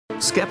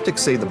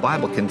Skeptics say the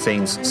Bible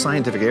contains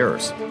scientific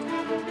errors.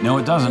 No,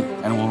 it doesn't,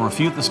 and we'll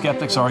refute the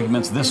skeptics'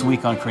 arguments this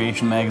week on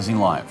Creation Magazine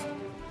Live.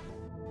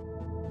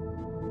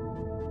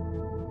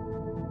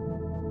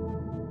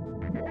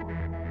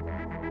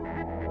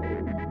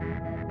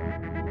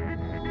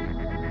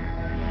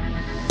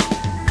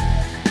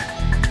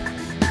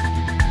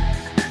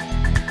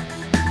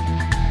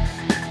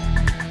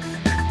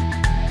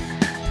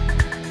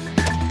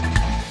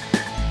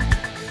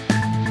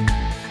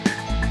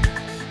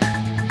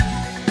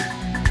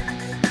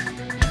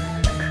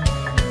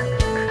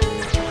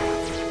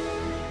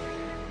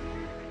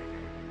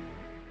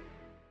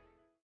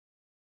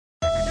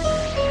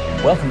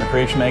 Welcome to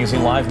Creation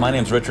Magazine Live. My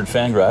name's Richard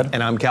Fangrad.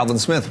 And I'm Calvin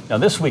Smith. Now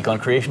this week on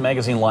Creation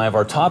Magazine Live,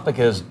 our topic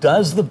is,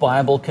 does the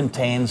Bible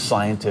contain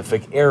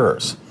scientific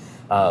errors?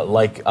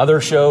 Like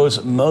other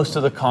shows, most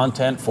of the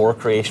content for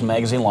Creation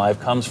Magazine Live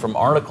comes from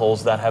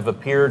articles that have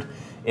appeared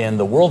in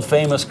the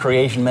world-famous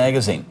Creation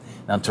Magazine.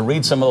 Now to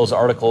read some of those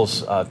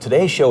articles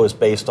today's show is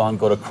based on,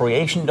 go to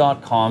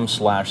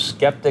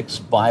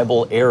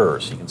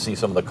creation.com/skepticsbibleerrors. You can see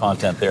some of the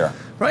content there.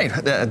 Right.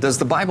 Does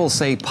the Bible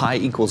say pi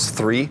equals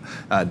 3?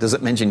 Does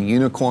it mention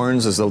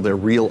unicorns as though they're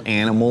real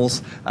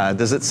animals?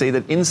 Does it say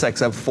that insects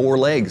have 4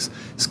 legs?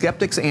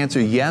 Skeptics answer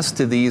yes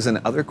to these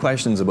and other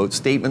questions about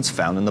statements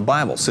found in the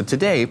Bible. So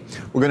today,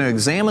 we're going to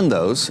examine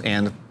those,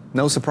 and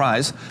no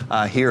surprise,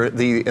 here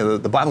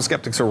the Bible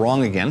skeptics are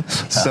wrong again.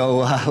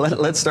 So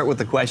let's start with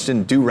the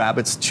question, do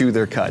rabbits chew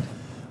their cud?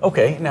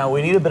 Okay, now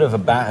we need a bit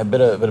of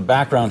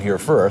background here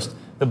first.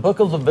 The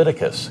book of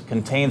Leviticus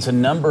contains a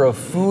number of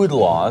food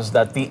laws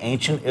that the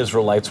ancient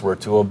Israelites were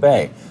to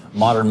obey.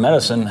 Modern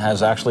medicine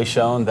has actually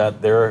shown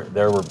that there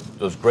were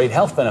those great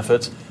health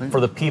benefits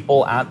for the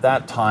people at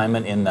that time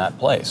and in that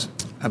place.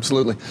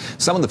 Absolutely.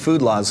 Some of the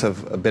food laws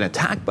have been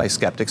attacked by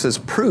skeptics as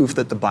proof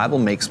that the Bible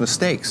makes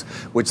mistakes,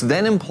 which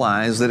then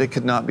implies that it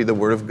could not be the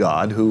Word of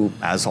God, who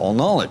has all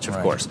knowledge, of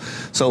course.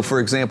 So, for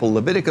example,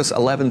 Leviticus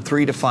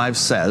 11:3-5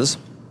 says,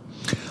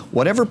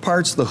 "Whatever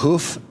parts the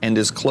hoof and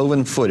is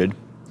cloven-footed,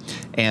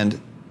 and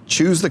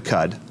chews the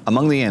cud,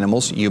 among the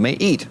animals you may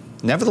eat.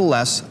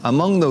 Nevertheless,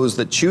 among those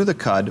that chew the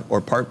cud or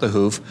part the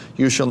hoof,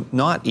 you shall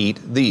not eat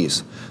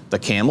these. The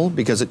camel,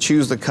 because it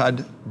chews the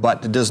cud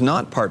but does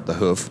not part the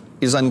hoof,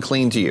 is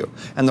unclean to you.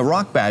 And the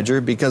rock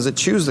badger, because it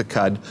chews the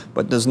cud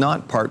but does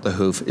not part the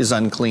hoof, is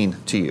unclean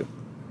to you."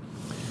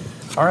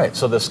 All right,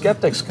 so the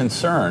skeptic's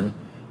concern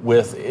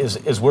with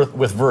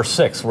verse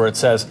 6, where it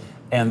says,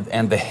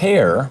 and the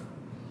hare,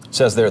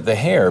 says there, the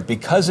hare,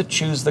 because it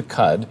chews the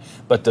cud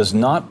but does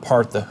not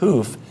part the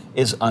hoof,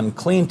 is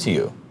unclean to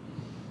you.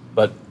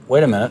 But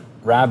wait a minute,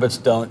 rabbits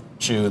don't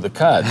chew the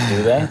cud,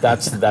 do they?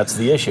 That's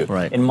the issue.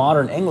 Right. In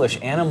modern English,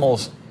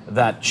 animals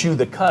that chew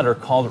the cud are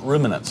called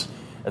ruminants.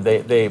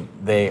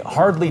 They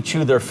hardly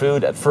chew their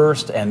food at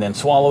first and then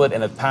swallow it,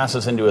 and it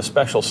passes into a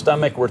special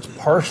stomach where it's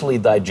partially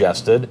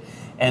digested,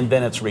 and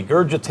then it's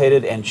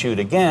regurgitated and chewed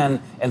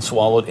again and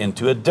swallowed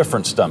into a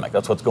different stomach.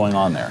 That's what's going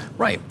on there.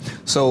 Right.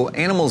 So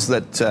animals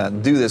that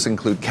do this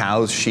include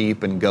cows,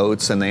 sheep, and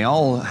goats, and they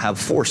all have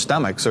 4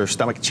 stomachs or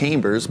stomach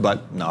chambers,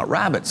 but not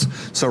rabbits.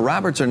 So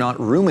rabbits are not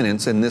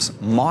ruminants in this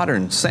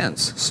modern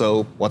sense.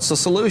 So what's the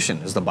solution?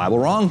 Is the Bible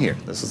wrong here?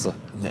 This is the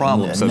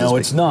problem, so to No,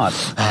 speak. it's not.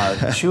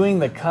 Chewing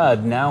the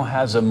cud now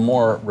has a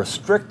more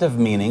restrictive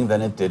meaning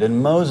than it did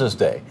in Moses'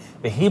 day.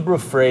 The Hebrew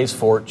phrase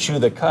for chew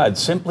the cud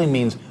simply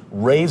means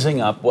raising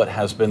up what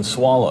has been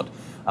swallowed.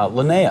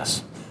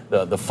 Linnaeus,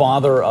 the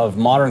father of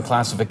modern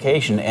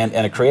classification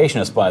and a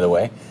creationist, by the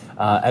way,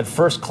 at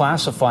first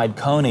classified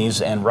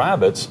conies and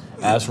rabbits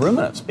as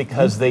ruminants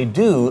because they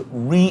do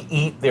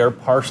re-eat their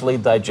partially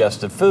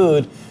digested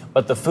food,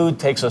 but the food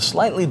takes a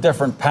slightly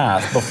different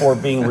path before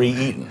being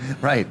re-eaten.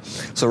 Right.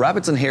 So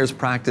rabbits and hares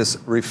practice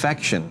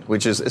refection,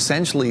 which is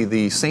essentially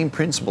the same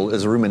principle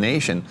as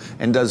rumination,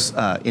 and does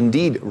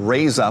indeed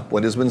raise up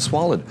what has been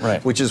swallowed,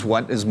 which is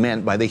what is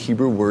meant by the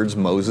Hebrew words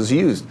Moses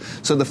used.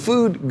 So the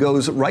food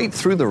goes right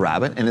through the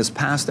rabbit and is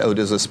passed out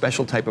as a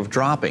special type of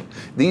dropping.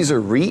 These are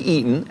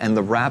re-eaten, and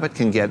the rabbit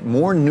can get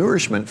more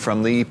nourishment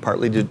from the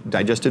partly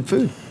digested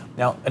food.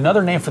 Now,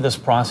 another name for this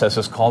process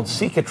is called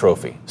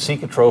cecotrophy.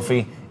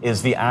 Cecotrophy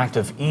is the act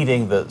of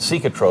eating the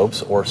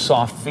cecotropes, or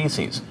soft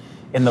feces.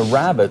 In the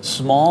rabbit,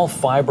 small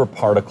fiber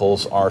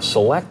particles are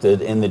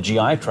selected in the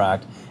GI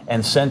tract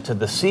and sent to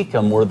the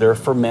cecum, where they're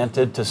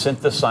fermented to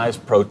synthesize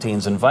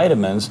proteins and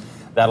vitamins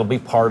that'll be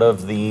part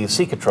of the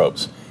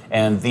cecotropes.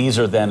 And these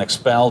are then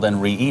expelled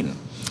and re-eaten.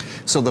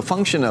 So the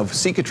function of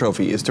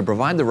cecotrophy is to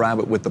provide the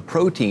rabbit with the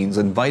proteins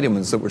and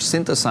vitamins that were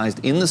synthesized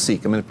in the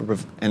cecum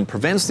and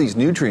prevents these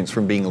nutrients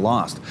from being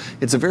lost.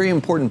 It's a very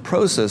important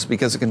process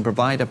because it can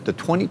provide up to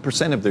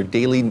 20% of their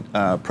daily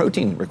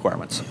protein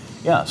requirements.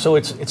 Yeah, so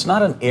it's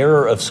not an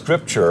error of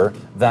Scripture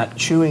that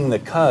chewing the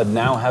cud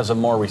now has a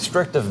more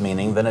restrictive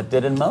meaning than it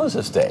did in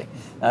Moses' day.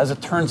 As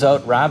it turns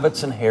out,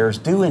 rabbits and hares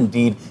do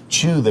indeed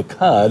chew the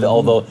cud,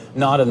 although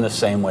not in the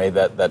same way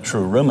that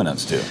true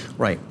ruminants do.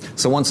 Right.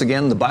 So once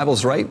again, the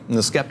Bible's right and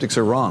the skeptics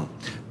are wrong.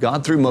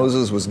 God, through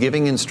Moses, was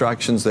giving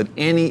instructions that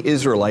any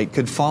Israelite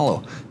could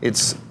follow.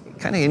 It's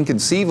kind of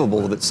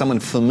inconceivable that someone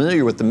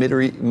familiar with the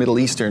Middle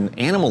Eastern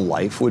animal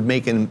life would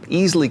make an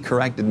easily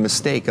corrected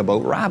mistake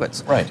about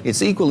rabbits. Right.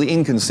 It's equally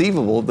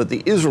inconceivable that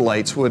the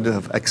Israelites would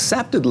have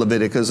accepted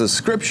Leviticus as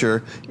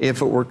scripture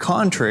if it were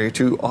contrary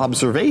to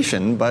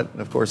observation, but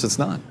of course it's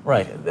not.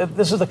 Right.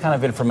 This is the kind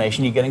of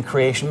information you get in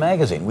Creation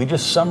Magazine. We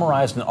just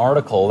summarized an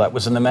article that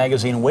was in the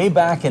magazine way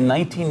back in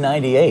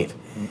 1998.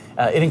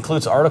 It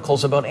includes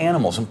articles about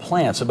animals and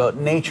plants, about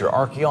nature,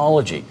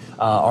 archaeology,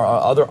 or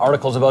other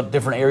articles about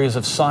different areas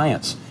of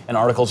science, and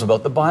articles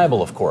about the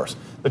Bible, of course.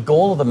 The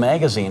goal of the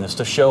magazine is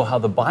to show how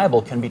the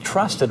Bible can be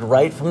trusted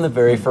right from the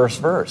very first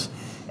verse.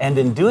 And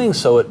in doing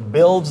so, it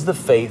builds the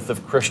faith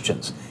of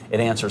Christians. It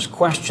answers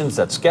questions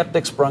that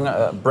skeptics bring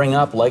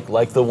up,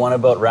 like the one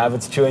about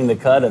rabbits chewing the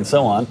cud and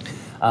so on,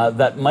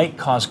 that might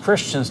cause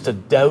Christians to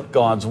doubt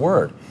God's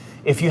word.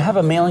 If you have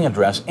a mailing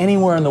address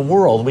anywhere in the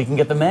world, we can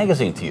get the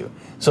magazine to you.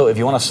 So if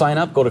you want to sign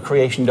up, go to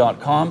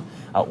creation.com.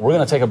 We're going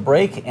to take a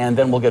break, and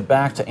then we'll get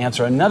back to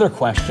answer another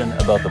question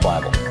about the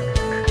Bible.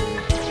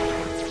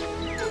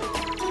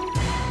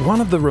 One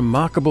of the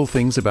remarkable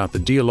things about the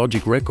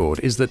geologic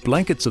record is that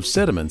blankets of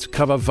sediments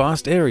cover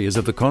vast areas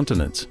of the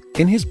continents.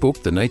 In his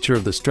book, The Nature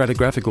of the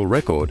Stratigraphical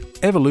Record,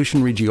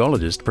 evolutionary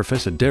geologist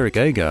Professor Derek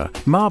Agar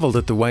marveled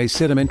at the way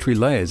sedimentary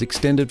layers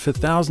extended for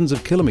thousands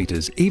of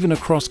kilometers, even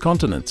across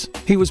continents.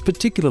 He was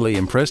particularly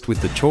impressed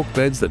with the chalk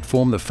beds that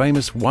form the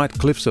famous White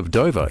Cliffs of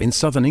Dover in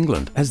southern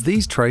England, as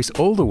these trace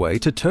all the way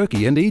to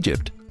Turkey and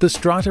Egypt. The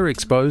strata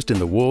exposed in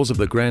the walls of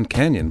the Grand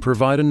Canyon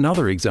provide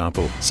another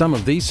example. Some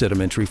of these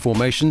sedimentary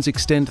formations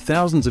extend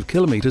thousands of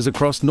kilometers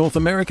across North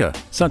America.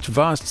 Such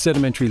vast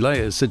sedimentary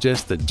layers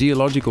suggest that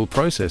geological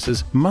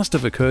processes must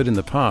have occurred in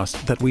the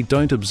past that we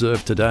don't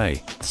observe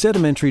today.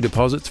 Sedimentary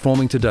deposits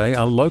forming today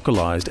are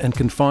localized and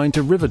confined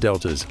to river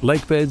deltas,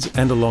 lake beds,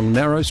 and along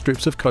narrow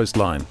strips of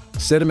coastline.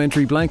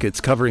 Sedimentary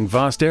blankets covering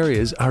vast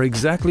areas are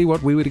exactly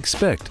what we would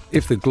expect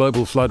if the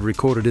global flood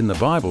recorded in the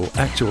Bible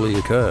actually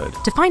occurred.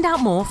 To find out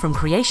more from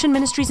Creation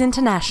Ministries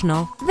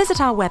International, visit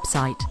our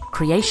website,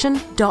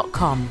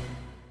 creation.com.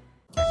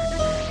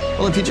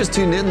 Well, if you just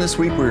tuned in this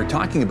week, we were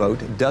talking about,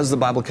 does the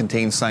Bible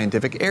contain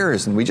scientific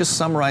errors? And we just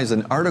summarized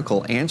an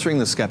article answering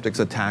the skeptics'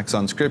 attacks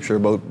on Scripture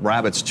about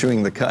rabbits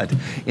chewing the cud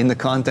in the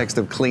context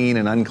of clean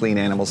and unclean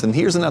animals. And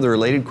here's another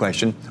related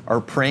question.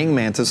 Are praying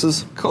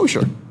mantises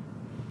kosher?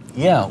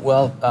 Yeah,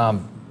 well,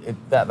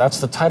 that's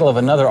the title of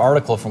another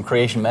article from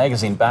Creation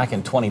Magazine back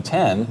in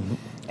 2010. Mm-hmm.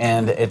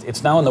 And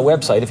it's now on the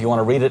website if you want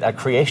to read it at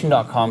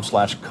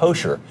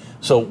creation.com/kosher.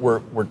 So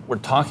we're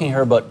talking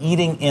here about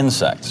eating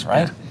insects,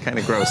 right? Yeah, kind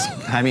of gross.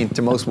 I mean,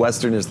 to most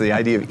Westerners, the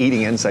idea of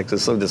eating insects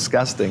is so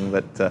disgusting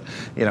that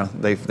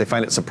they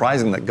find it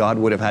surprising that God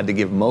would have had to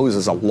give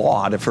Moses a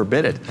law to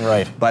forbid it.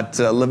 Right. But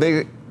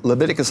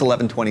Leviticus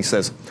 11:20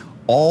 says,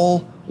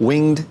 "All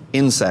winged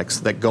insects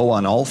that go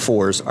on all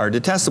fours are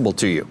detestable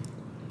to you."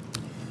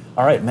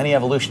 All right. Many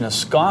evolutionists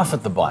scoff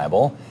at the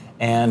Bible.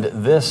 And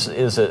this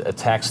is a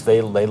text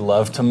they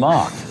love to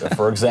mock.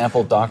 For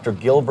example, Dr.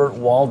 Gilbert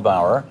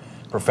Waldbauer,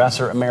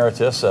 Professor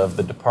Emeritus of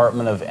the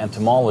Department of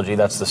Entomology,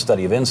 that's the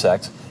study of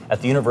insects,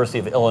 at the University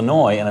of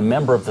Illinois, and a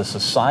member of the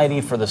Society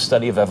for the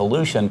Study of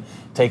Evolution,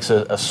 takes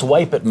a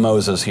swipe at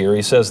Moses here.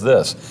 He says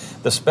this: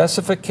 the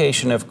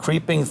specification of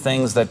creeping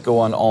things that go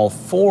on all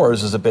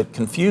fours is a bit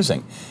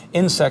confusing.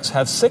 Insects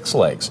have 6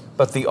 legs,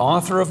 but the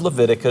author of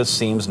Leviticus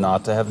seems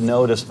not to have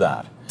noticed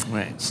that.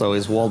 Right. So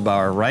is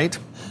Waldbauer right?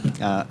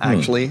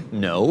 Actually,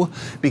 no,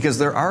 because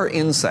there are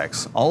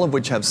insects, all of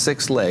which have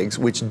 6 legs,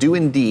 which do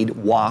indeed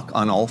walk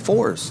on all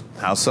fours.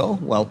 How so?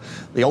 Well,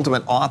 the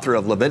ultimate author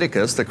of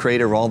Leviticus, the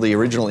creator of all the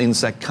original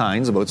insect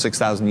kinds about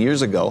 6,000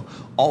 years ago,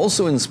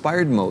 also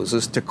inspired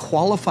Moses to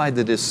qualify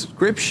the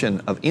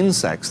description of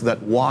insects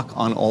that walk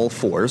on all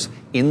fours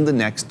in the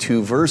next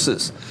 2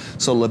 verses.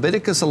 So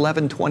Leviticus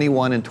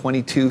 11:21 and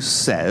 22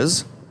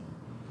 says,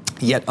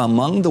 "Yet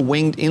among the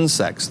winged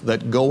insects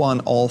that go on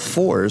all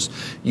fours,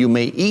 you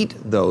may eat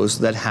those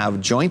that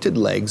have jointed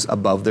legs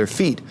above their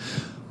feet,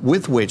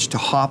 with which to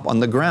hop on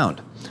the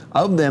ground.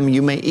 Of them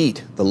you may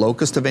eat the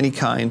locust of any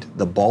kind,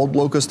 the bald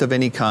locust of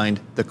any kind,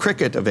 the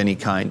cricket of any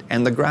kind,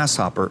 and the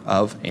grasshopper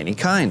of any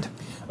kind."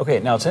 Okay,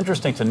 now it's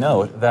interesting to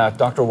note that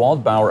Dr.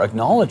 Waldbauer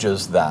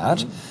acknowledges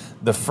that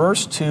the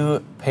first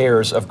 2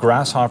 pairs of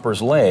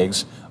grasshoppers'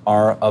 legs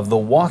are of the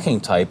walking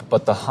type,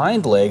 but the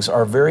hind legs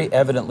are very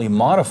evidently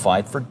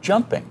modified for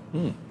jumping.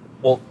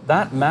 Well,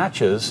 that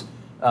matches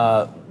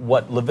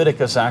what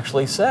Leviticus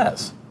actually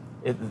says.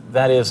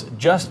 That is,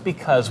 just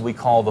because we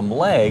call them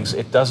legs,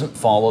 it doesn't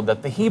follow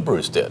that the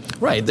Hebrews did.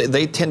 Right.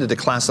 They tended to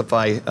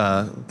classify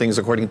things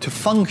according to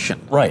function.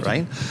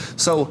 Right.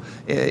 So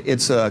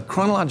it's a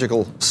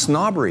chronological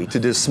snobbery to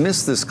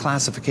dismiss this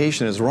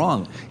classification as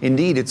wrong.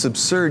 Indeed, it's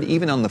absurd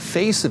even on the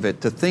face of it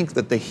to think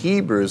that the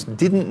Hebrews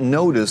didn't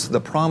notice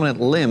the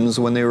prominent limbs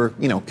when they were,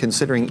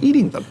 considering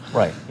eating them.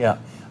 Right. Yeah.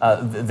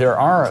 Are there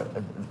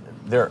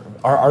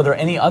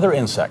any other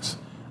insects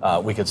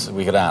we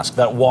could ask,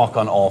 that walk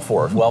on all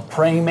fours? Well,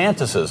 praying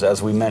mantises,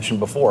 as we mentioned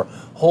before,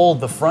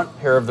 hold the front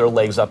pair of their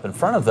legs up in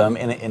front of them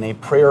in a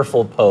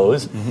prayerful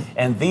pose,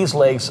 and these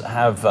legs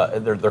have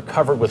they're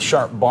covered with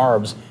sharp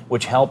barbs,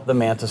 which help the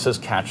mantises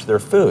catch their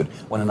food.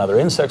 When another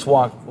insect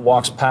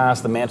walks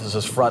past, the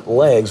mantis's front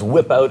legs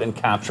whip out and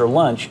capture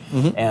lunch,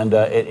 and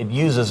it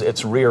uses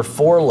its rear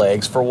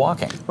forelegs for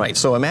walking. Right.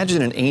 So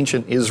imagine an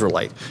ancient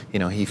Israelite. You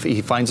know,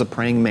 he finds a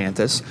praying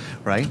mantis,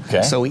 right?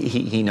 Okay. So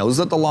he knows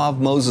that the law of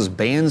Moses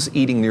bans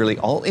eating nearly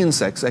all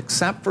insects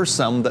except for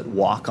some that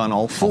walk on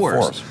all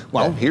fours.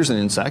 Well, okay. Here's an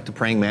insect, a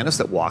praying mantis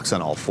that walks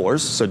on all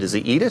fours. So does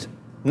he eat it?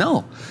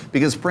 No,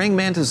 because praying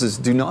mantises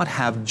do not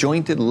have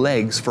jointed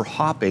legs for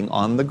hopping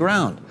on the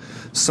ground.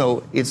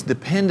 So it's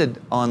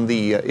dependent on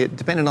the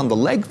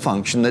leg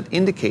function that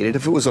indicated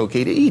if it was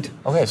okay to eat.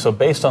 Okay, so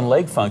based on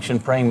leg function,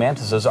 praying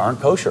mantises aren't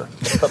kosher,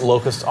 but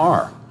locusts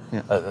are.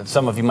 Yeah.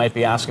 Some of you might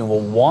be asking, well,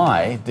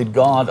 why did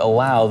God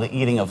allow the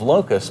eating of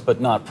locusts but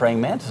not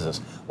praying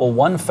mantises? Well,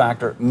 one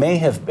factor may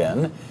have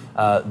been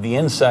the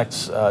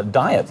insect's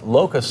diet.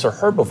 Locusts are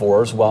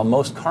herbivores, while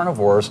most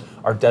carnivores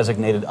are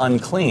designated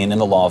unclean in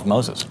the law of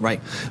Moses.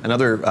 Right.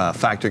 Another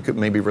factor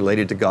may be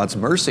related to God's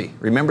mercy.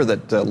 Remember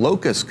that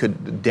locusts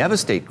could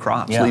devastate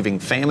crops, leaving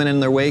famine in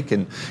their wake,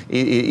 and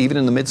even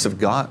in the midst of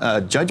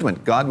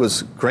judgment, God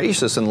was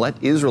gracious and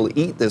let Israel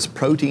eat this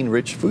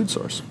protein-rich food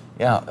source.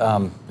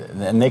 Yeah,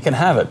 and they can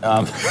have it.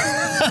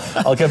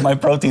 I'll get my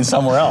protein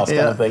somewhere else,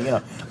 kind of thing, you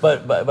know.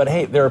 But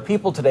hey, there are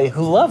people today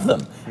who love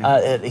them.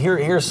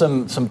 Here's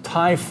some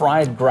Thai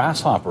fried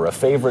grasshopper, a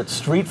favorite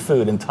street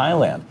food in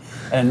Thailand.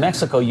 And in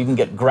Mexico, you can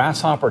get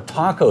grasshopper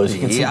tacos. You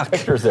can see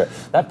pictures there.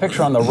 That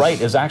picture on the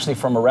right is actually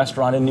from a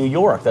restaurant in New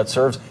York that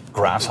serves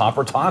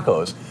grasshopper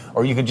tacos.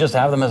 Or you could just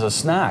have them as a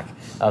snack,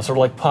 sort of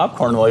like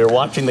popcorn while you're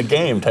watching the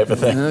game type of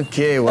thing.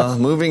 Okay, well,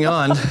 moving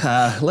on.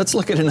 Let's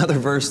look at another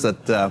verse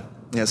that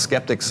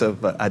skeptics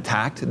have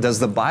attacked. Does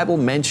the Bible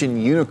mention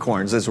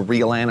unicorns as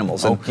real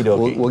animals? And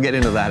we'll get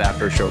into that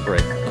after a short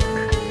break.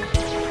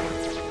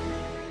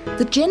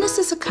 The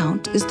Genesis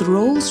account is the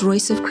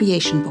Rolls-Royce of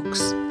creation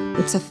books.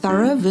 It's a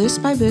thorough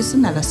verse-by-verse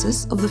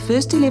analysis of the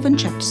first 11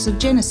 chapters of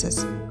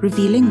Genesis,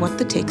 revealing what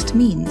the text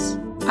means.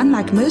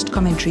 Unlike most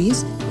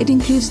commentaries, it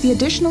includes the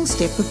additional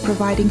step of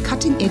providing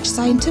cutting-edge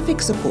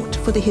scientific support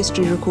for the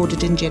history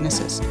recorded in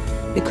Genesis,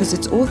 because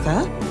its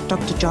author,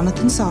 Dr.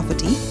 Jonathan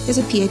Sarfati, is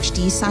a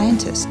PhD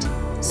scientist.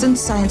 Since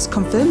science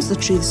confirms the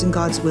truths in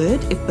God's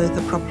Word, if both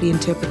are properly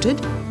interpreted,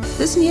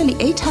 this nearly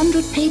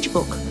 800-page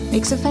book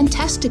makes a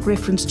fantastic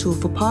reference tool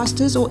for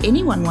pastors or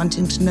anyone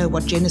wanting to know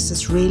what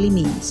Genesis really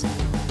means.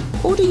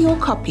 Order your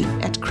copy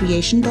at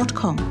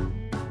creation.com.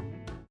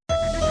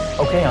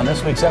 Okay, on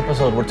this week's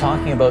episode, we're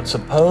talking about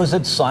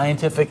supposed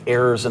scientific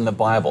errors in the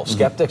Bible.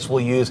 Skeptics will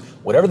use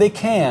whatever they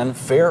can,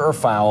 fair or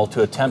foul,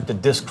 to attempt to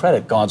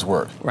discredit God's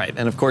Word. Right,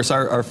 and of course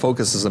our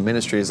focus as a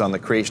ministry is on the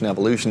creation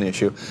evolution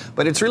issue,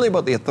 but it's really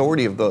about the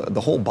authority of the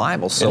whole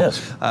Bible. So,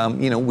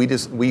 it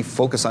is. We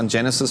focus on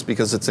Genesis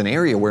because it's an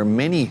area where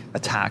many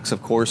attacks,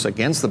 of course,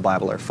 against the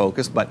Bible are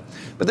focused, but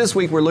this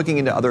week we're looking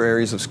into other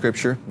areas of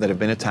Scripture that have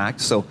been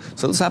attacked. So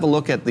let's have a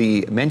look at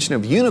the mention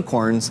of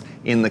unicorns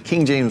in the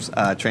King James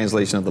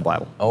translation of the Bible.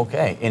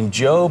 Okay, in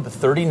Job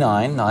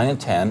 39, 9 and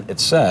 10, it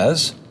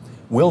says,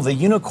 "Will the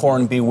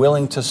unicorn be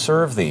willing to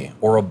serve thee,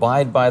 or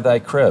abide by thy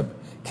crib?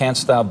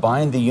 Canst thou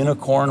bind the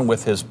unicorn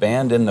with his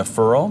band in the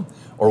furrow,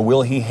 or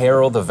will he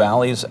harrow the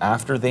valleys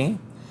after thee?"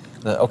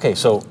 Okay,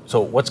 so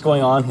what's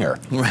going on here?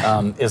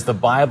 Is the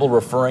Bible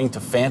referring to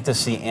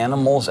fantasy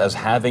animals as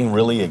having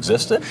really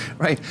existed?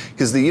 Right,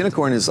 because the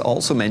unicorn is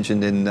also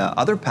mentioned in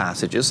other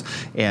passages,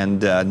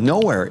 and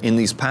nowhere in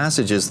these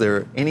passages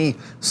there any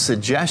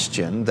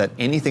suggestion that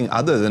anything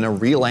other than a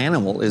real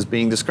animal is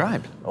being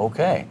described.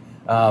 Okay,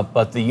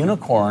 but the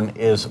unicorn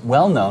is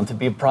well known to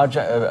be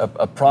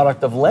a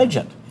product of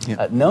legend.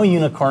 No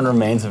unicorn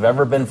remains have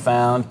ever been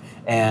found,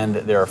 and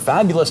there are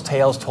fabulous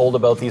tales told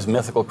about these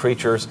mythical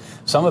creatures.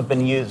 Some have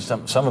been used.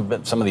 Some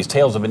of these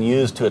tales have been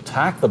used to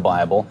attack the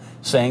Bible,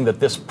 saying that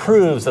this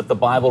proves that the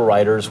Bible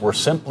writers were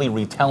simply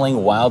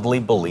retelling wildly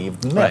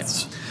believed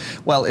myths. Right.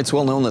 Well, it's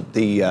well known that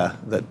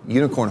that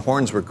unicorn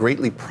horns were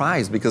greatly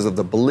prized because of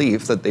the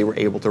belief that they were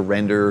able to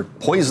render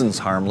poisons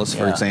harmless.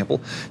 For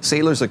example,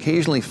 sailors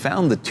occasionally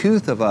found the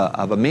tooth of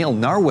a male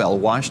narwhal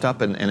washed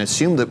up and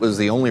assumed it was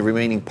the only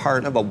remaining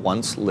part of a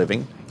once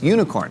living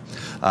unicorn.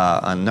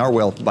 A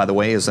narwhal, by the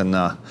way, is an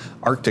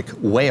Arctic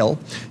whale,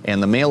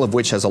 and the male of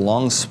which has a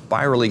long,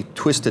 spirally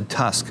twisted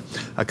tusk.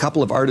 A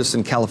couple of artists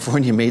in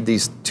California made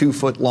these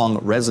 2-foot-long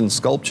resin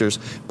sculptures,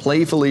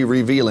 playfully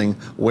revealing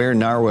where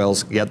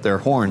narwhals get their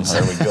horns.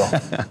 There we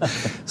go.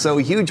 So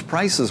huge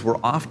prices were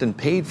often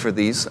paid for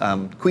these.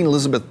 Queen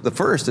Elizabeth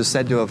I is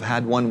said to have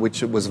had one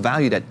which was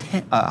valued at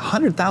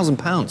 100,000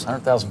 pounds.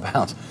 100,000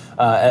 pounds.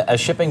 As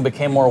shipping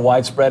became more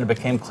widespread, it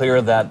became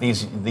clear that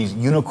these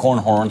unicorn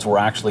horns were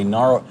actually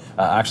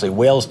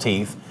whale's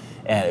teeth,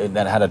 and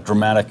that had a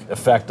dramatic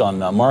effect on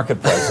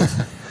market prices.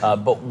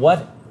 But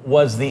what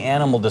was the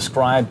animal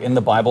described in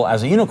the Bible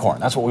as a unicorn?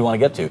 That's what we want to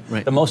get to.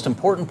 Right. The most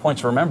important point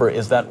to remember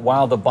is that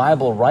while the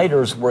Bible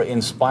writers were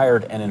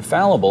inspired and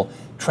infallible,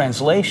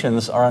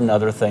 translations are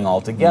another thing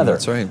altogether.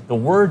 That's right. The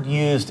word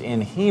used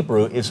in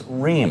Hebrew is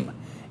reem,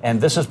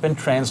 and this has been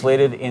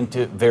translated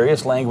into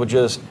various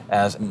languages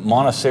as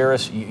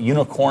monoceros,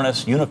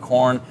 unicornus,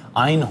 unicorn,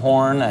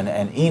 einhorn,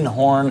 and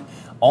einhorn,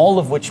 all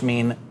of which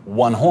mean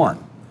one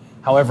horn.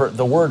 However,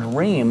 the word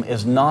reem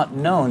is not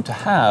known to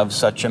have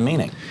such a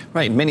meaning.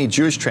 Right. Many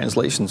Jewish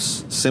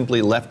translations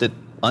simply left it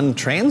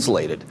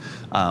untranslated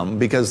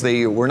because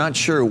they were not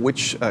sure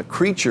which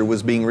creature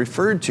was being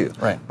referred to.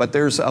 Right. But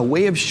there's a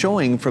way of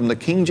showing from the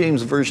King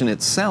James Version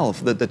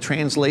itself that the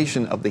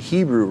translation of the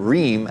Hebrew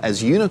reem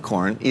as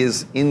unicorn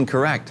is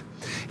incorrect.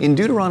 In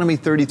Deuteronomy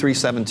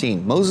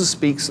 33:17, Moses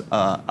speaks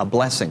a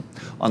blessing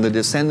on the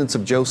descendants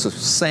of Joseph,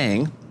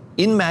 saying,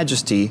 "In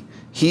majesty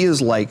he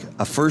is like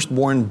a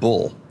firstborn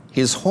bull.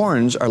 His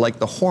horns are like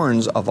the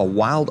horns of a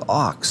wild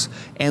ox."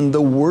 And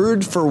the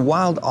word for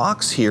wild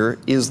ox here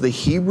is the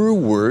Hebrew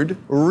word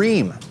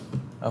reem.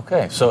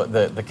 Okay, so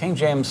the King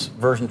James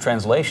Version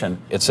translation,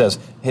 it says,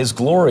 "His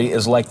glory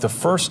is like the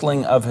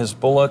firstling of his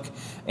bullock,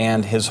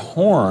 and his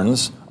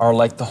horns are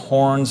like the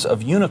horns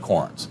of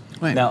unicorns."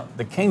 Right. Now,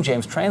 the King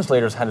James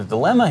translators had a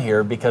dilemma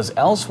here because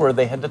elsewhere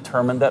they had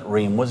determined that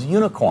reem was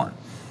unicorn.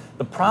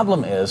 The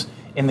problem is,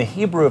 in the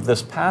Hebrew of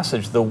this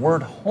passage, the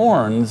word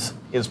horns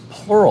is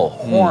plural,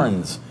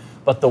 horns,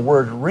 but the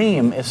word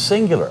reem is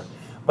singular.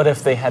 But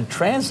if they had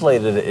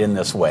translated it in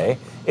this way,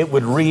 it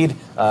would read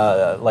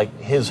like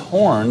his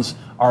horns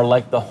are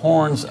like the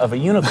horns of a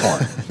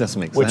unicorn. Doesn't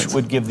make which sense.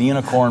 would give the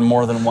unicorn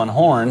more than one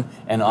horn,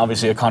 and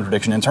obviously a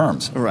contradiction in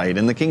terms. Right,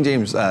 and the King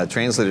James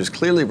translators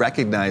clearly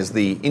recognize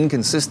the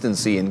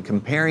inconsistency in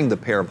comparing the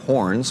pair of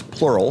horns,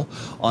 plural,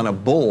 on a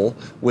bull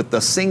with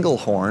the single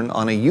horn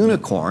on a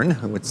unicorn,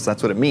 which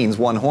that's what it means,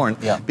 one horn,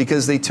 Yeah.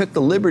 because they took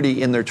the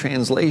liberty in their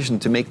translation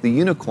to make the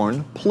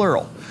unicorn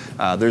plural.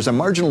 There's a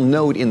marginal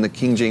note in the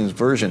King James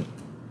Version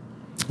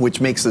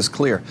which makes this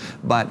clear,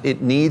 but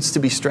it needs to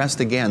be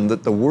stressed again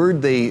that the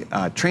word they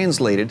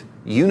translated,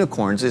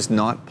 unicorns, is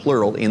not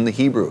plural in the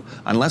Hebrew.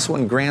 Unless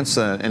one grants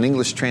an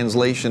English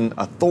translation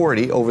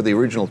authority over the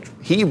original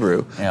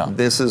Hebrew, Yeah.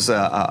 this is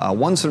a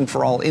once and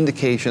for all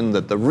indication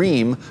that the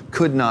reem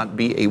could not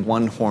be a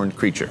one-horned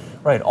creature.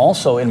 Right.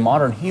 Also, in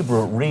modern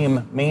Hebrew,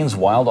 reem means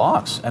wild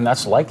ox, and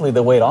that's likely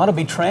the way it ought to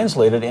be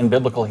translated in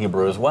biblical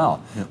Hebrew as well.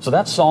 So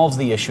that solves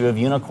the issue of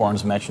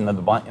unicorns mentioned in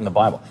the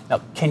Bible.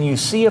 Now, can you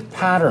see a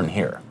pattern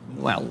here?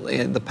 Well,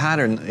 the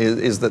pattern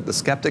is that the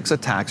skeptics'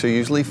 attacks are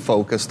usually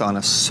focused on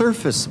a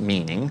surface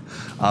meaning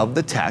of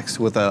the text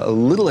with a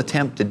little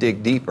attempt to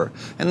dig deeper.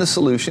 And the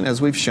solution,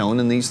 as we've shown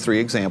in these three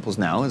examples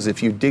now, is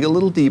if you dig a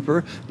little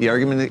deeper, the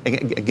argument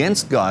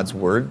against God's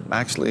word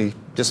actually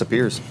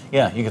disappears.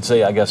 Yeah, you could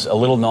say, I guess, a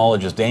little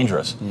knowledge is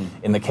dangerous.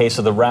 In the case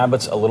of the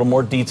rabbits, a little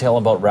more detail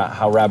about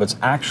how rabbits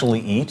actually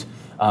eat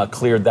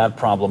cleared that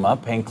problem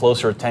up. Paying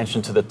closer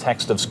attention to the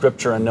text of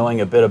Scripture and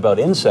knowing a bit about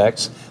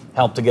insects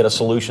helped to get a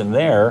solution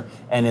there.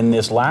 And in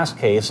this last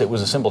case, it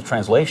was a simple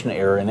translation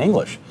error in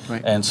English.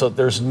 Right. And so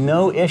there's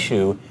no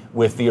issue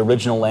with the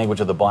original language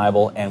of the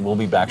Bible, and we'll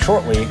be back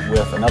shortly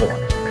with another one.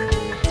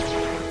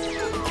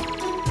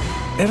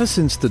 Ever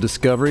since the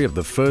discovery of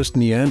the first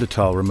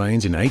Neanderthal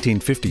remains in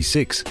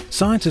 1856,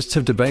 scientists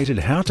have debated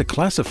how to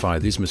classify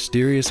these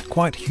mysterious,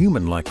 quite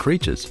human-like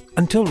creatures.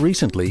 Until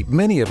recently,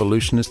 many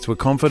evolutionists were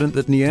confident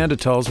that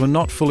Neanderthals were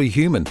not fully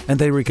human, and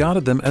they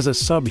regarded them as a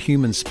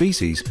subhuman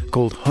species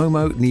called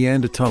Homo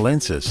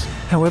neanderthalensis.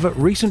 However,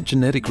 recent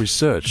genetic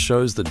research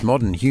shows that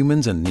modern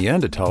humans and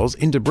Neanderthals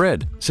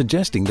interbred,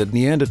 suggesting that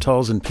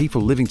Neanderthals and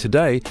people living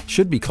today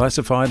should be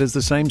classified as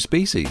the same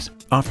species.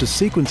 After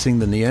sequencing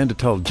the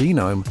Neanderthal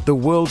genome,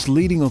 the world's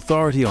leading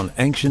authority on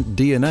ancient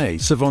DNA,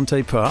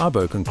 Svante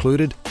Pääbo,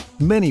 concluded,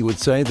 "Many would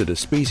say that a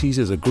species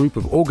is a group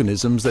of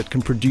organisms that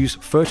can produce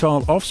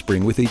fertile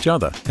offspring with each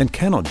other and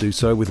cannot do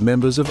so with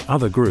members of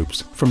other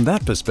groups. From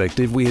that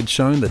perspective, we had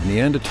shown that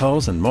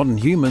Neanderthals and modern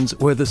humans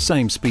were the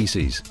same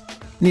species."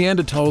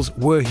 Neanderthals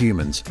were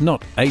humans,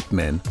 not ape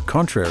men,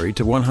 contrary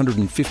to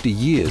 150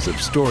 years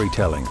of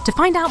storytelling. To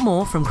find out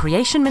more from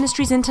Creation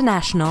Ministries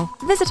International,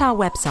 visit our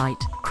website,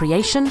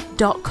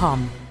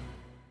 creation.com.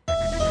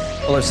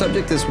 Well, our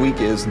subject this week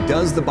is,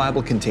 does the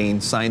Bible contain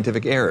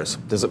scientific errors?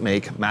 Does it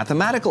make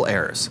mathematical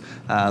errors?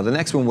 The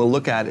next one we'll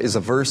look at is a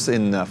verse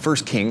in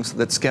 1 Kings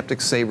that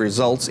skeptics say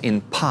results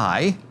in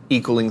pi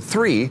equaling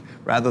 3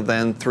 rather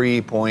than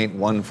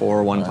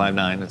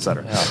 3.14159,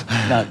 etc.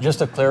 Yeah. Now, just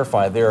to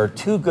clarify, there are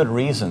two good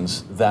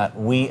reasons that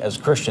we as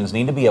Christians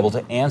need to be able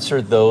to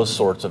answer those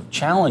sorts of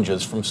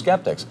challenges from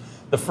skeptics.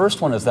 The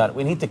first one is that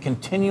we need to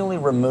continually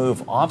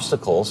remove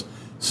obstacles,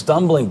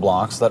 stumbling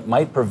blocks that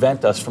might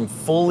prevent us from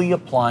fully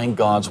applying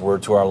God's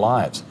Word to our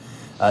lives.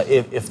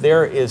 If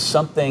there is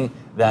something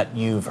that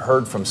you've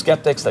heard from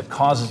skeptics that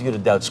causes you to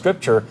doubt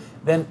Scripture,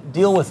 then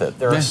deal with it.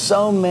 There are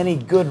so many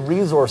good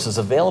resources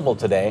available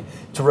today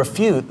to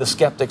refute the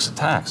skeptics'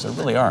 attacks. There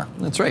really are.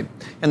 That's right.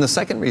 And the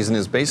second reason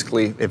is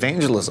basically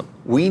evangelism.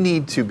 We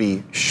need to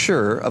be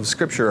sure of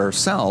Scripture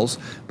ourselves,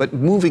 but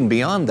moving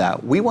beyond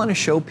that, we want to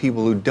show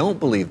people who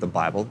don't believe the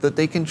Bible that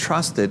they can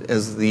trust it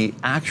as the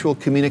actual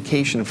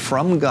communication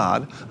from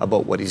God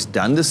about what He's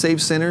done to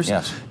save sinners.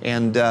 Yes.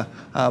 And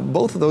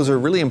both of those are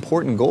really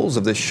important goals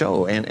of this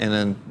show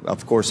and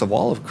of course, of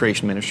all of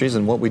Creation Ministries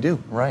and what we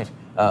do. Right.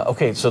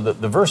 Okay, so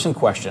the verse in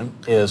question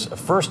is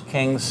 1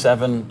 Kings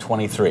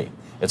 7:23.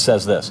 It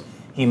says this: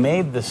 He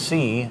made the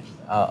sea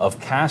of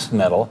cast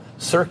metal,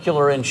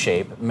 circular in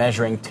shape,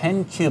 measuring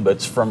 10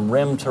 cubits from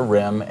rim to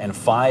rim and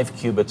 5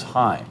 cubits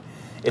high.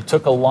 It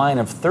took a line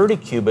of 30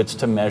 cubits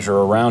to measure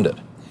around it.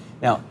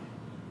 Now,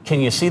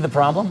 can you see the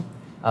problem?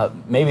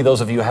 Maybe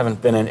those of you who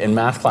haven't been in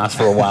math class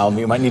for a while,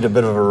 you might need a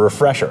bit of a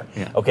refresher.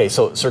 Yeah. Okay,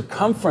 so the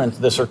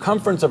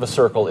circumference of a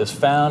circle is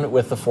found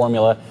with the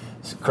formula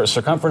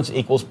circumference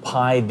equals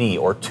pi d,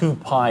 or 2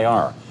 pi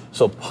r.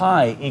 So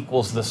pi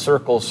equals the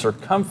circle's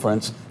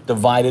circumference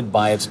divided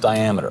by its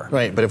diameter.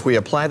 Right, but if we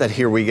apply that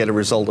here, we get a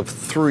result of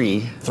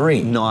 3,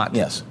 not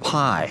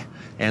pi.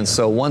 And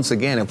so once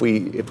again, if we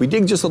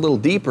dig just a little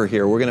deeper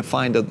here, we're going to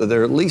find out that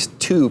there are at least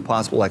 2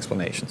 possible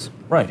explanations.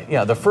 Right,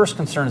 yeah. The first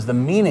concerns the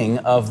meaning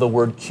of the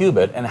word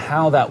cubit and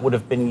how that would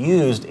have been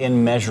used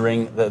in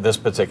measuring this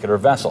particular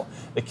vessel.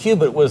 The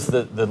cubit was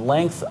the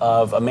length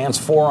of a man's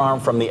forearm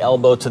from the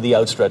elbow to the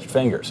outstretched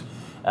fingers.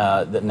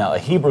 Now, a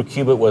Hebrew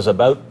cubit was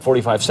about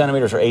 45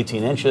 centimeters or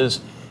 18 inches.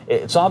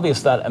 It's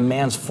obvious that a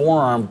man's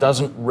forearm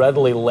doesn't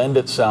readily lend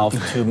itself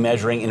to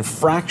measuring in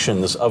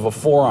fractions of a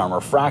forearm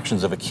or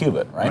fractions of a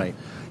cubit, right?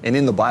 And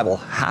in the Bible,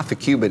 half a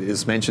cubit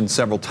is mentioned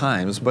several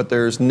times, but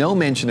there's no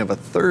mention of a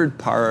third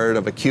part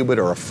of a cubit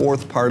or a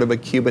fourth part of a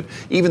cubit,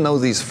 even though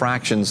these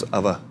fractions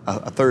of a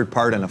third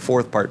part and a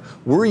fourth part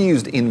were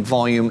used in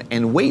volume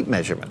and weight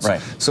measurements.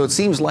 Right. So it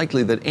seems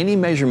likely that any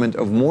measurement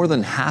of more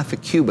than half a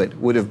cubit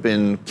would have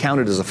been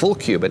counted as a full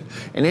cubit,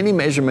 and any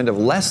measurement of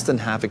less than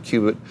half a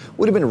cubit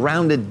would have been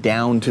rounded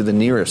down to the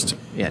nearest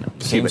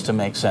Seems cubit. to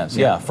make sense.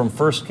 Yeah, from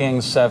 1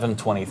 Kings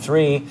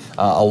 7:23,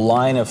 a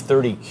line of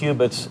 30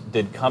 cubits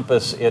did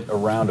compass it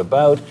around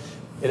about.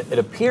 It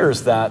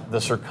appears that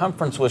the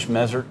circumference was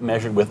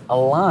measured with a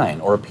line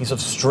or a piece of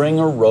string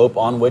or rope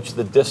on which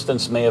the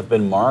distance may have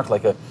been marked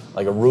like a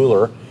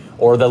ruler,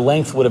 or the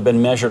length would have been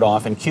measured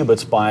off in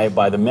cubits by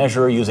the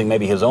measurer using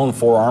maybe his own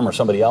forearm or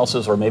somebody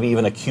else's, or maybe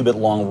even a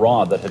cubit-long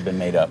rod that had been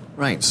made up.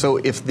 Right, so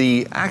if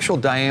the actual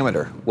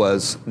diameter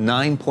was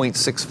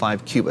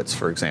 9.65 cubits,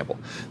 for example,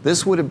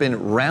 this would have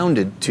been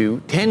rounded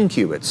to 10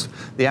 cubits.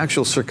 The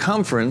actual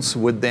circumference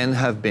would then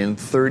have been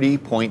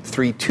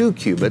 30.32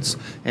 cubits,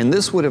 and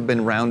this would have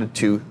been rounded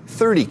to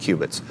 30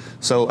 cubits.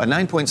 So a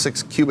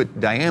 9.6 cubit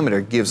diameter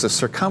gives a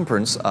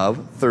circumference of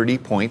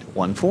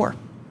 30.14.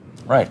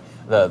 Right.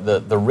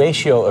 The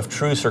ratio of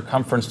true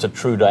circumference to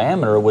true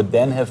diameter would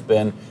then have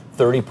been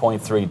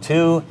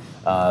 30.32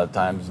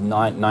 times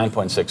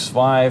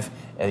 9.65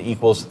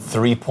 equals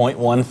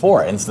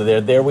 3.14. And so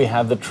there we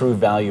have the true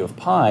value of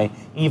pi,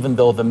 even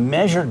though the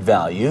measured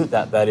value,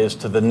 that is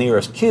to the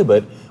nearest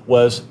cubit,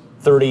 was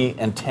 30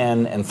 and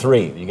 10 and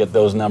 3. You get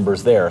those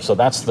numbers there. So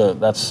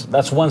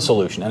that's one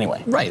solution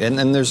anyway. Right, and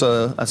then there's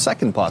a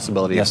second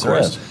possibility, yes, of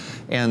course.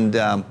 There is.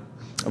 And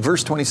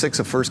verse 26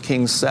 of 1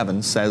 Kings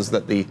 7 says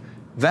that the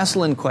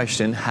vessel in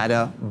question had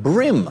a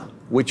brim,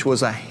 which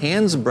was a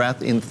hand's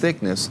breadth in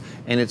thickness,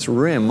 and its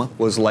rim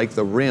was like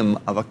the rim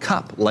of a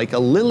cup, like a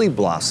lily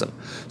blossom.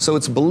 So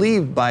it's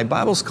believed by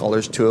Bible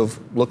scholars to have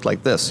looked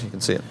like this. You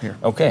can see it here.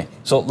 Okay,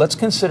 so let's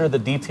consider the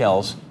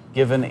details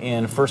given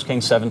in 1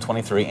 Kings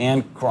 7:23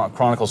 and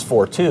Chronicles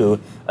 4:2.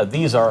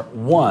 These are: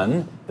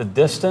 1, the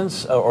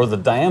distance, or the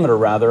diameter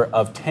rather,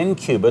 of 10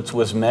 cubits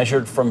was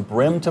measured from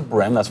brim to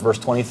brim. That's verse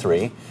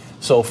 23.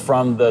 So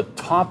from the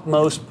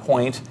topmost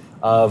point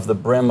of the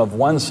brim of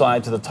one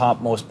side to the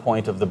topmost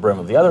point of the brim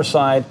of the other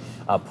side,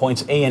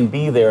 points A and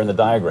B there in the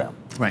diagram.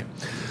 Right.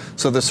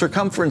 So the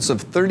circumference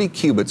of 30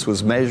 cubits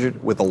was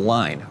measured with a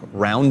line,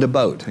 round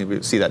about.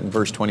 You see that in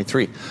verse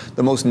 23.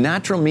 The most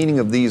natural meaning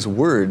of these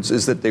words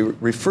is that they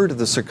refer to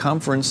the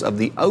circumference of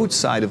the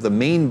outside of the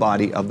main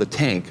body of the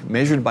tank,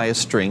 measured by a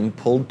string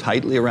pulled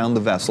tightly around the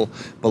vessel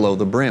below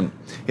the brim.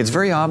 It's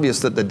very obvious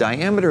that the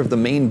diameter of the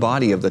main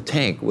body of the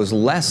tank was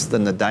less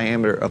than the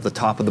diameter of the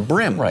top of the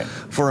brim, right,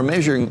 for a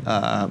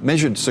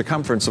measured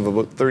circumference of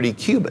about 30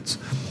 cubits.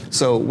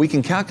 So we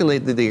can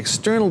calculate that the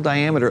external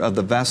diameter of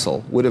the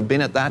vessel would have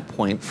been at that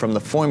point from the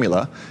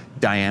formula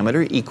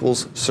diameter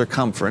equals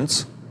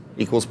circumference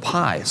equals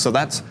pi. So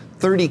that's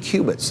 30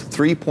 cubits,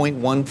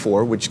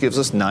 3.14, which gives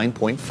us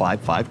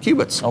 9.55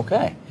 cubits.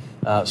 Okay.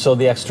 So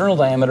the external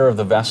diameter of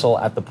the vessel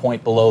at the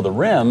point below the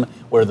rim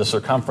where the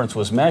circumference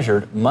was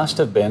measured must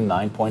have been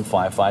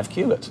 9.55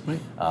 cubits.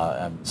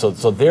 Right.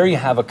 So there you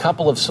have a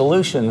couple of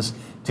solutions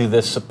to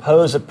this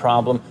supposed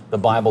problem. The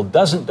Bible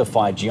doesn't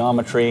defy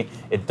geometry.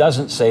 It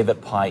doesn't say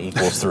that pi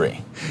equals 3.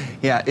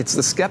 Yeah, it's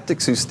the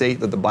skeptics who state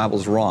that the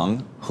Bible's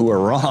wrong who are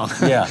wrong.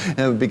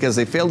 Yeah. Because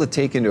they fail to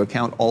take into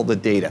account all the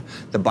data.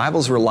 The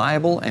Bible's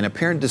reliable, and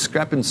apparent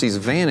discrepancies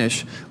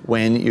vanish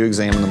when you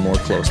examine them more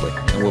closely.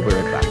 And we'll be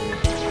right back.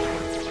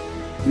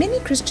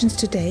 Many Christians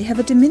today have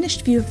a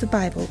diminished view of the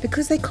Bible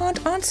because they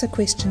can't answer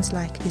questions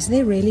like, is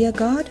there really a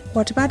God?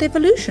 What about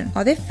evolution?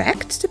 Are there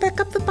facts to back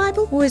up the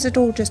Bible? Or is it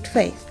all just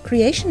faith?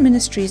 Creation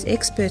Ministries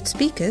expert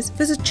speakers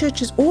visit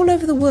churches all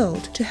over the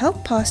world to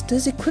help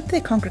pastors equip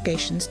their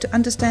congregations to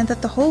understand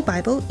that the whole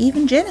Bible,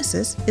 even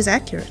Genesis, is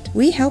accurate.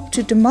 We help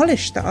to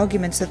demolish the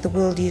arguments that the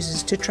world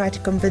uses to try to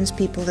convince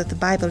people that the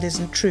Bible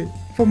isn't true.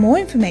 For more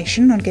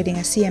information on getting a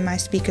CMI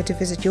speaker to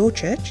visit your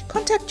church,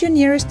 contact your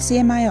nearest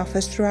CMI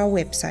office through our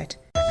website.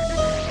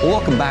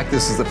 Welcome back.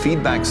 This is the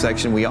feedback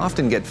section. We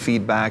often get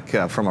feedback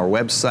from our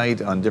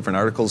website on different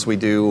articles we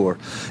do or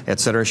et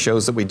cetera,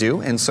 shows that we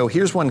do. And so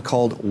here's one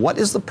called, What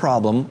is the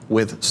Problem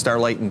with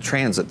Starlight in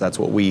Transit? That's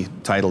what we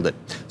titled it.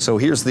 So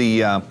here's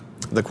the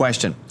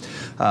question.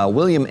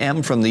 William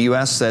M. from the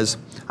U.S. says,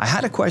 I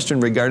had a question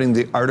regarding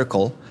the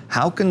article,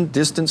 How can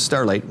distant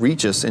starlight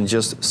reach us in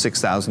just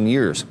 6,000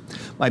 years?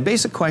 My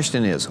basic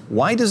question is,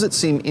 why does it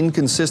seem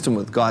inconsistent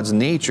with God's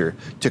nature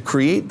to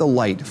create the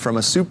light from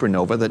a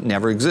supernova that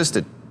never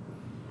existed?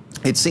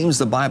 It seems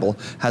the Bible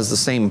has the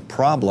same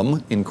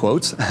problem, in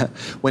quotes,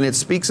 when it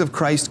speaks of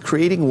Christ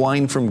creating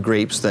wine from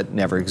grapes that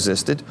never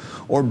existed,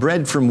 or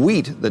bread from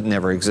wheat that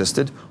never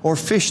existed, or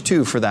fish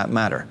too for that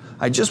matter.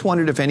 I just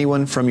wondered if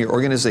anyone from your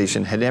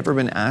organization had ever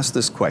been asked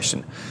this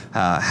question.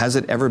 Has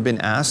it ever been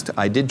asked?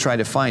 I did try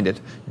to find it.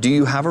 Do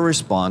you have a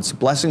response?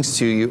 Blessings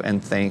to you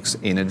and thanks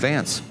in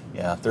advance.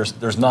 Yeah,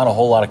 there's not a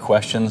whole lot of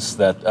questions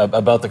that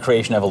about the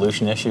creation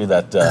evolution issue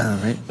that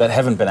that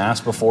haven't been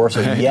asked before. So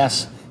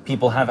yes,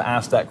 people have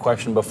asked that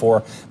question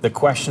before. The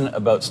question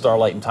about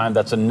starlight and time,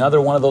 that's another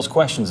one of those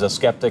questions that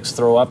skeptics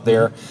throw up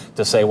there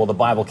to say, well, the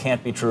Bible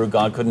can't be true.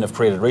 God couldn't have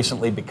created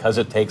recently because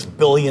it takes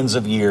billions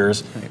of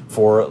years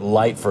for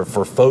light, for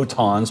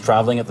photons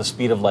traveling at the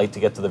speed of light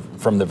to get to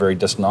from the very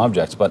distant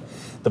objects. But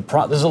this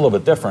is a little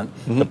bit different.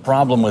 The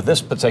problem with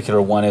this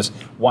particular one is,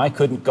 why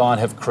couldn't God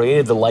have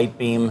created the light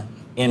beam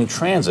in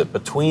transit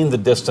between the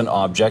distant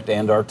object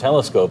and our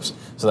telescopes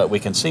so that we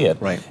can see it?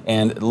 Right.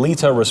 And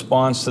Lita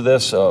responds to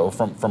this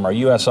from our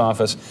U.S.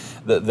 office.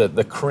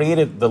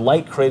 The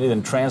light created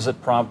in transit,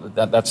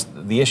 that's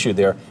the issue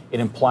there. It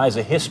implies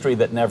a history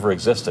that never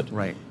existed.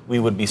 Right. We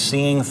would be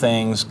seeing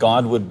things,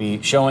 God would be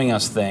showing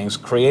us things,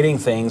 creating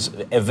things,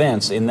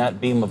 events in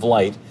that beam of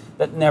light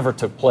that never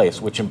took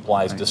place, which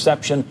implies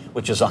deception,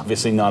 which is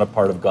obviously not a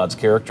part of God's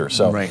character.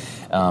 So,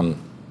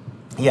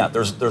 yeah,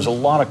 there's a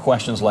lot of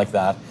questions like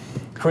that.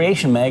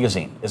 Creation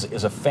Magazine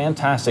is a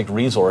fantastic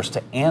resource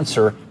to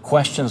answer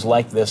questions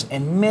like this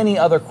and many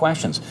other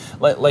questions.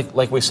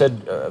 Like we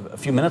said a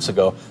few minutes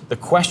ago, the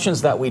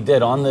questions that we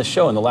did on this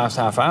show in the last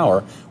half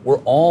hour were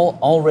all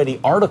already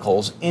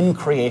articles in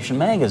Creation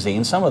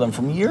Magazine, some of them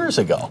from years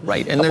ago.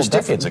 Right, and there's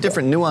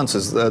different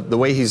nuances. The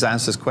way he's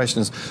asked his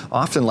questions,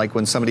 often like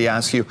when somebody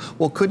asks you,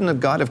 well, couldn't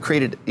God have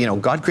created,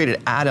 God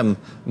created Adam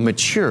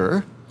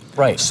mature?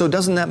 Right. So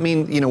doesn't that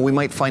mean, we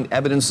might find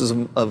evidences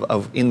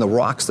of in the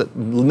rocks that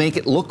make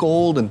it look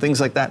old and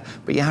things like that,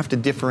 but you have to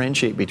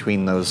differentiate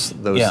between those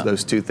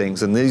two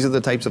things. And these are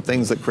the types of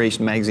things that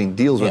Creation Magazine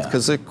deals with,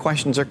 because the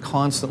questions are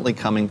constantly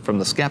coming from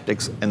the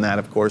skeptics, and that,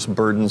 of course,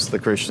 burdens the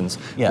Christians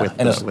with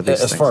these things.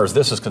 As far as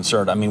this is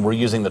concerned, I mean, we're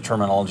using the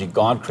terminology,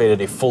 God created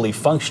a fully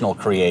functional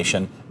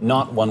creation,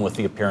 not one with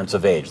the appearance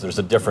of age. There's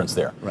a difference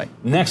there. Right.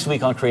 Next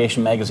week on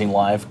Creation Magazine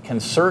Live, can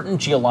certain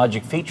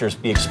geologic features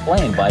be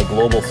explained by a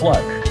global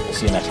flood? We'll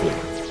see you next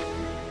week.